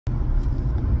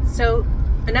So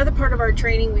another part of our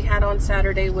training we had on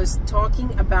Saturday was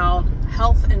talking about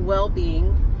health and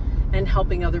well-being and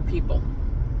helping other people.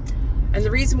 And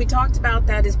the reason we talked about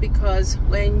that is because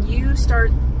when you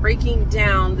start breaking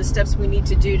down the steps we need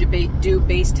to do do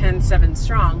base 10, 7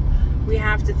 strong, we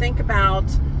have to think about,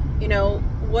 you know,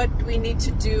 what we need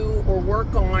to do or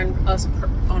work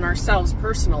on ourselves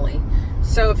personally.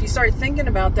 So if you start thinking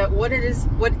about that, what is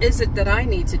it that I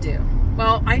need to do?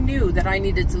 Well, I knew that I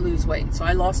needed to lose weight, so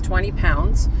I lost 20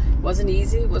 pounds. It wasn't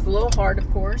easy. It was a little hard, of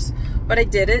course, but I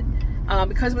did it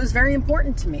because it was very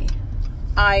important to me.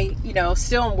 I,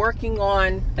 still am working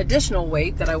on additional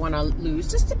weight that I want to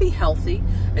lose just to be healthy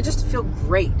and just to feel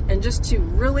great and just to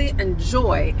really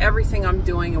enjoy everything I'm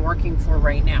doing and working for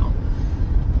right now.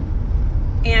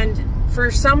 And for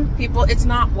some people, it's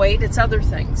not weight, it's other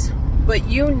things. But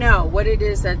you know what it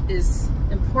is that is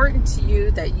important to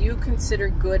you, that you consider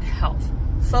good health.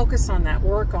 Focus on that,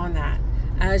 work on that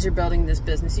as you're building this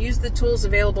business. Use the tools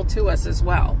available to us as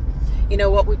well. You know,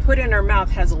 what we put in our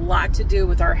mouth has a lot to do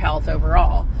with our health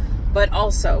overall. But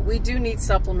also, we do need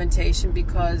supplementation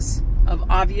because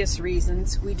of obvious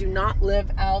reasons. We do not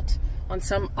live out on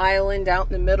some island out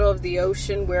in the middle of the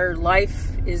ocean where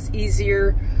life is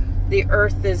easier, the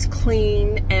earth is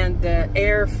clean, and the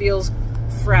air feels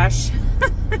fresh.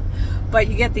 But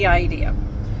you get the idea.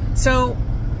 So,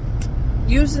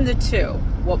 using the two,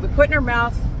 what we put in our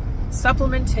mouth,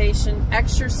 supplementation,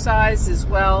 exercise as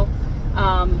well,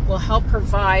 will help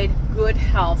provide good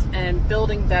health and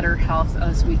building better health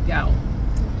as we go.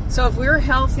 So if we're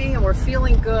healthy and we're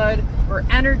feeling good, we're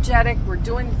energetic, we're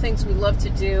doing the things we love to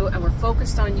do, and we're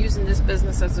focused on using this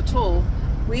business as a tool,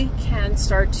 we can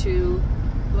start to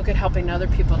look at helping other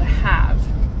people to have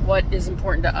what is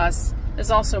important to us is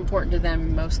also important to them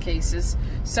in most cases.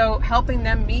 So helping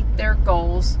them meet their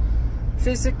goals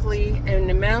physically and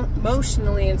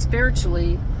emotionally and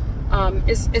spiritually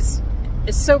is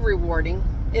so rewarding.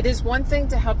 It is one thing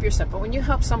to help yourself, but when you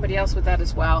help somebody else with that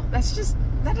as well,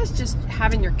 that is just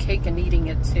having your cake and eating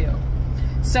it too.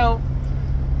 So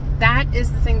that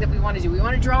is the thing that we want to do. We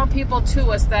want to draw people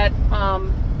to us that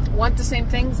want the same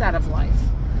things out of life.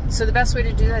 So the best way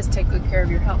to do that is take good care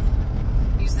of your health.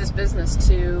 Use this business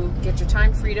to get your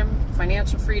time freedom,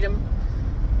 financial freedom,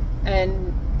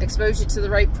 and expose you to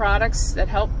the right products that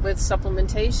help with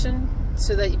supplementation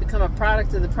so that you become a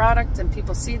product of the product and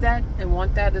people see that and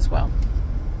want that as well.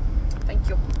 Thank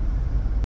you.